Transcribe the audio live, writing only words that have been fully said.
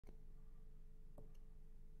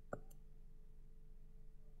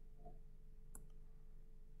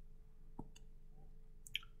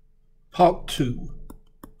Part 2.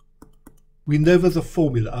 We know there's a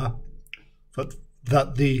formula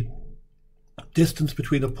that the distance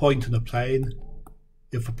between a point and a plane,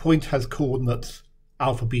 if a point has coordinates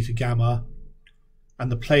alpha, beta, gamma,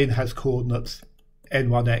 and the plane has coordinates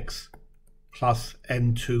n1x plus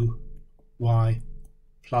n2y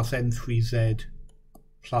plus n3z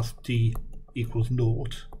plus d equals 0.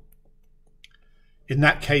 In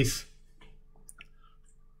that case,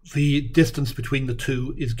 the distance between the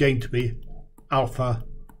two is going to be alpha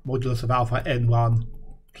modulus of alpha n1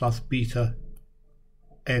 plus beta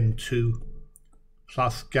n2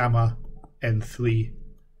 plus gamma n3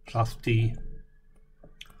 plus d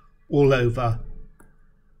all over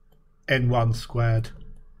n1 squared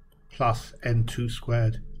plus n2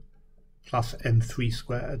 squared plus n3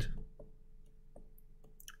 squared.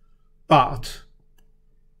 But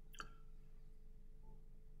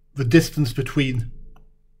the distance between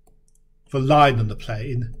the line and the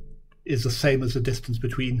plane is the same as the distance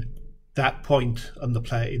between that point and the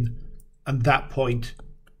plane, and that point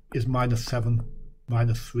is -7,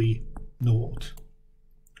 -3, 0.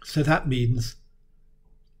 So that means,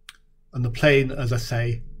 and the plane, as I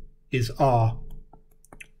say, is r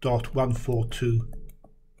dot 142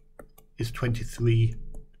 is 23,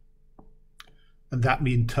 and that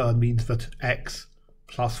means that x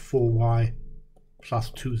plus 4y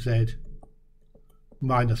plus 2z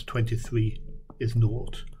minus 23 is 0.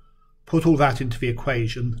 Put all that into the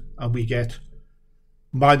equation and we get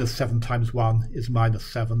 -7 times 1 is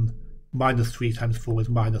 -7, -3 times 4 is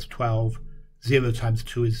 -12, 0 times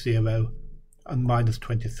 2 is 0, and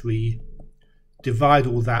 -23. Divide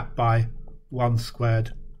all that by 1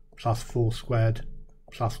 squared plus 4 squared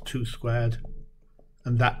plus 2 squared,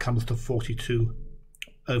 and that comes to 42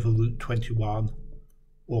 over root 21,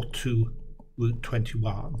 or 2 root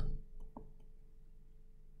 21.